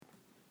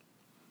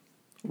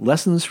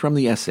Lessons from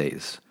the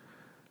Essays.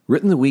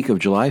 Written the week of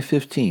July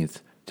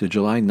 15th to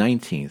July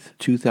 19th,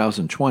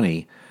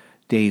 2020,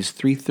 days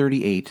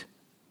 338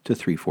 to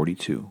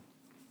 342.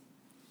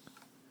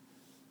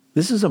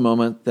 This is a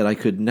moment that I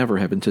could never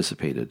have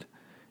anticipated.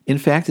 In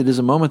fact, it is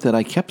a moment that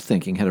I kept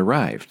thinking had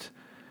arrived.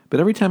 But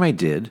every time I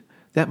did,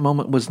 that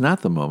moment was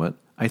not the moment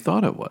I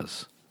thought it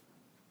was.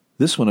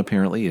 This one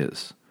apparently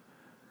is.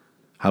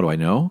 How do I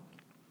know?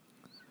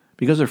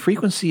 Because the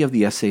frequency of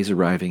the essays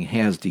arriving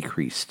has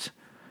decreased.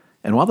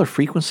 And while the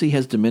frequency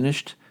has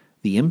diminished,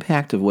 the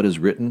impact of what is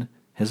written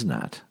has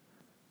not.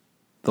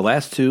 The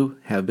last two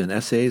have been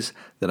essays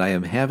that I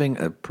am having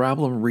a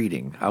problem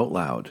reading out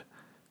loud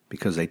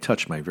because they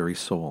touch my very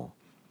soul.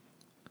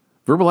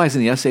 Verbalizing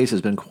the essays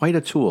has been quite a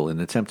tool in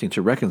attempting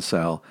to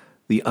reconcile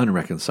the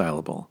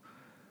unreconcilable.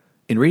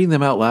 In reading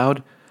them out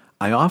loud,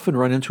 I often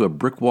run into a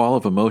brick wall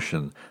of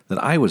emotion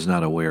that I was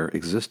not aware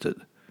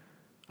existed.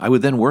 I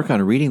would then work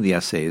on reading the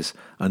essays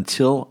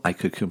until I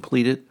could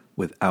complete it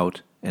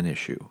without an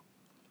issue.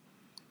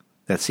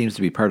 That seems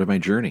to be part of my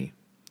journey.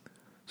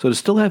 So to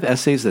still have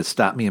essays that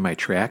stop me in my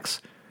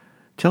tracks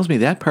tells me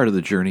that part of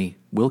the journey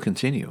will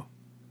continue.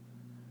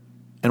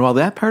 And while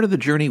that part of the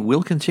journey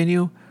will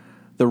continue,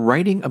 the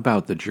writing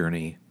about the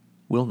journey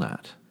will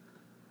not.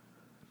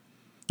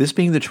 This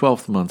being the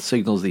 12th month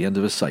signals the end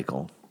of a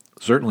cycle,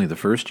 certainly the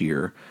first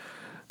year,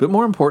 but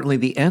more importantly,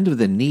 the end of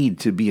the need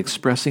to be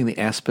expressing the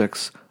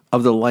aspects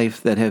of the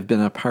life that have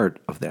been a part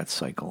of that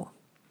cycle.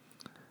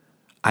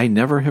 I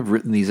never have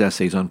written these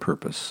essays on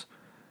purpose.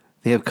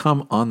 They have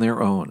come on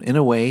their own, in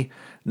a way,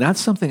 not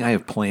something I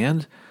have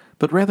planned,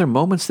 but rather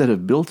moments that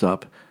have built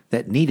up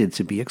that needed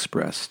to be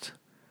expressed.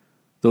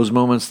 Those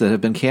moments that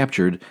have been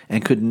captured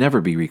and could never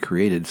be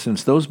recreated,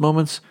 since those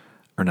moments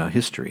are now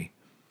history.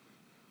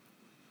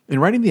 In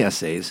writing the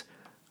essays,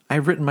 I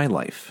have written my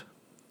life,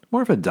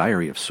 more of a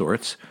diary of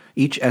sorts.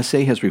 Each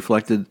essay has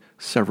reflected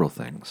several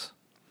things.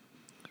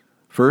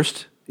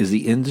 First is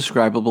the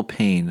indescribable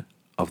pain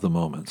of the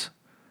moment.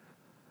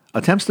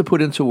 Attempts to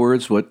put into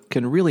words what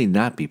can really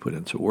not be put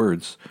into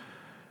words.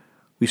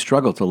 We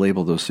struggle to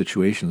label those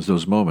situations,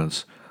 those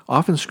moments,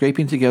 often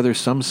scraping together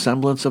some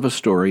semblance of a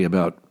story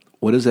about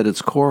what is at its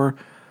core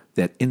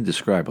that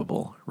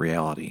indescribable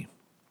reality.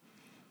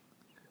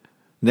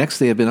 Next,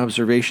 they have been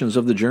observations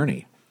of the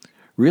journey,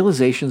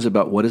 realizations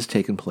about what has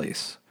taken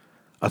place,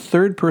 a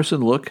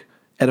third-person look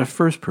at a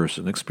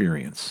first-person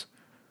experience.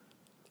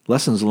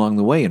 Lessons along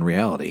the way in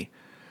reality,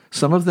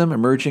 some of them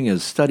emerging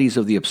as studies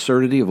of the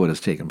absurdity of what has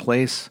taken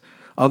place,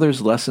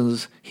 others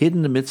lessons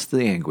hidden amidst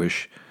the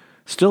anguish,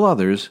 still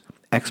others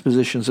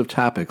expositions of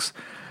topics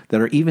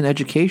that are even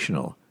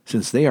educational,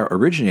 since they are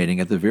originating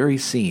at the very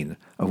scene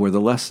of where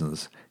the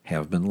lessons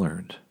have been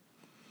learned.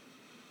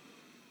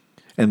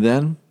 And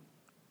then,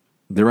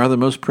 there are the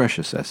most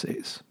precious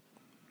essays,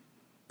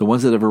 the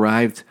ones that have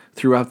arrived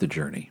throughout the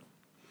journey.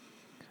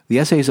 The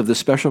essays of the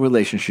special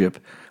relationship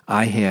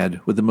I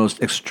had with the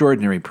most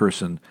extraordinary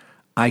person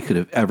I could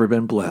have ever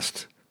been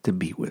blessed to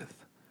be with.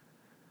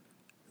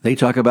 They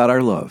talk about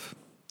our love,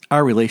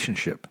 our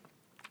relationship,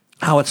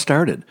 how it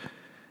started,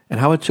 and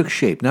how it took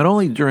shape, not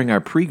only during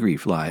our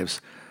pre-grief lives,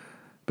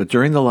 but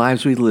during the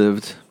lives we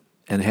lived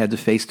and had to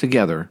face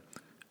together,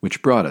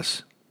 which brought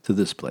us to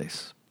this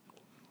place.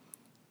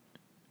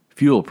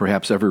 Few will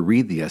perhaps ever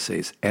read the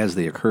essays as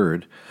they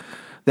occurred.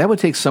 That would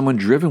take someone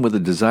driven with a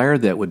desire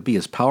that would be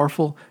as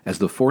powerful as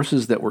the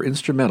forces that were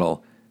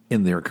instrumental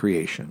in their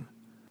creation.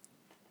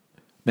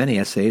 Many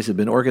essays have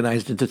been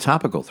organized into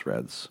topical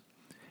threads,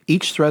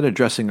 each thread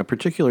addressing a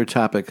particular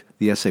topic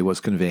the essay was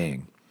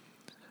conveying.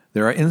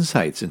 There are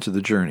insights into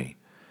the journey.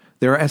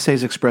 There are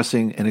essays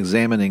expressing and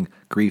examining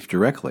grief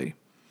directly.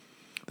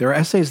 There are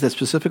essays that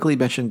specifically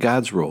mention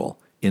God's role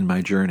in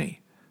my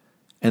journey.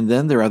 And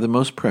then there are the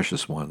most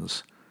precious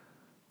ones,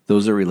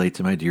 those that relate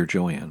to my dear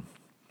Joanne.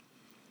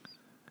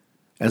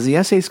 As the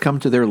essays come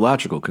to their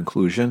logical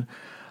conclusion,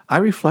 I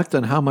reflect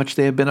on how much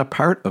they have been a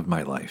part of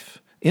my life.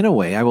 In a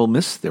way, I will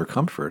miss their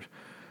comfort,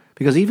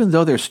 because even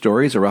though their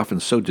stories are often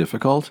so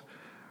difficult,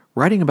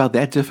 writing about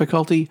that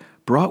difficulty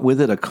brought with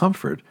it a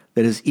comfort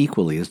that is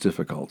equally as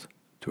difficult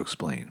to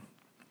explain.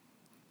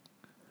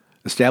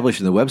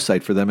 Establishing the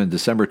website for them in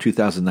December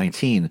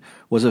 2019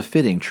 was a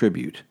fitting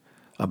tribute,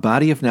 a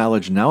body of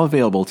knowledge now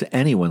available to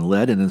anyone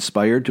led and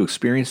inspired to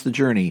experience the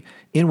journey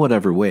in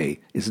whatever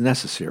way is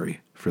necessary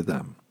for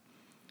them.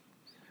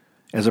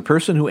 As a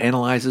person who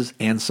analyzes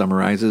and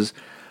summarizes,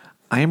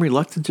 I am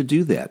reluctant to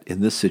do that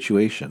in this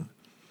situation.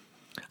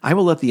 I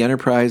will let the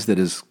enterprise that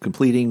is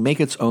completing make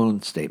its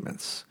own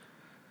statements.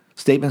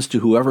 Statements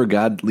to whoever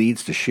God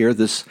leads to share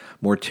this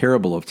more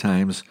terrible of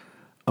times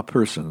a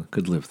person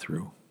could live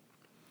through.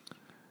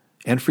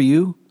 And for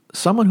you,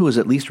 someone who is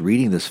at least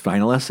reading this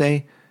final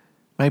essay,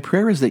 my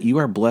prayer is that you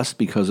are blessed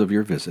because of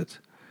your visit,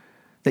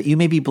 that you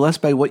may be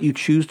blessed by what you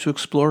choose to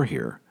explore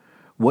here,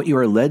 what you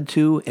are led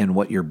to, and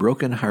what your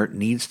broken heart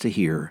needs to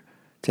hear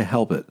to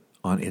help it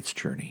on its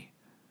journey.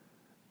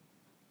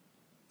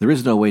 There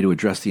is no way to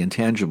address the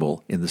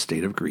intangible in the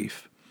state of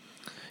grief.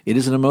 It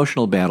is an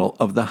emotional battle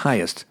of the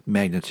highest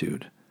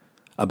magnitude.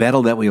 a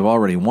battle that we have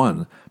already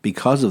won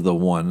because of the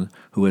one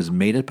who has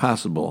made it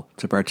possible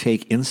to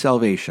partake in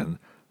salvation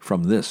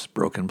from this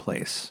broken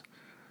place.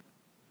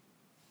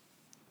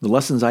 The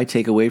lessons I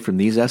take away from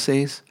these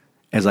essays,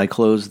 as I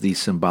close the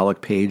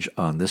symbolic page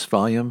on this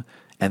volume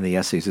and the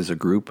essays as a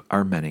group,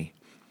 are many.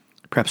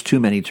 Perhaps too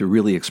many to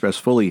really express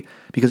fully,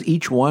 because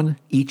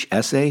each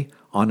essay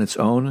on its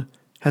own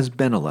has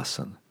been a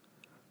lesson.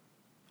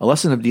 A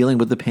lesson of dealing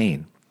with the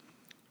pain,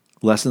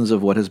 lessons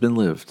of what has been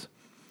lived,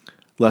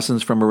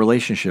 lessons from a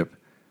relationship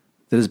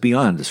that is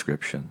beyond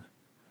description.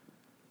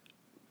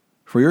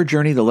 For your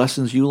journey, the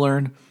lessons you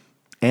learn,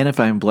 and if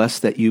I am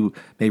blessed that you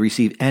may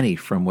receive any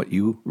from what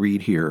you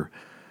read here,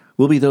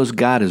 will be those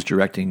God is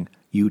directing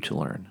you to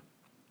learn.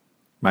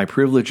 My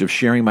privilege of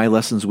sharing my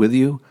lessons with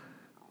you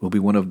will be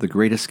one of the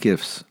greatest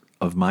gifts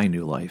of my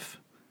new life,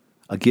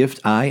 a gift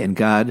I and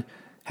God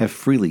have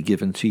freely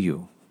given to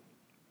you.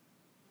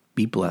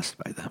 Be blessed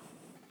by them.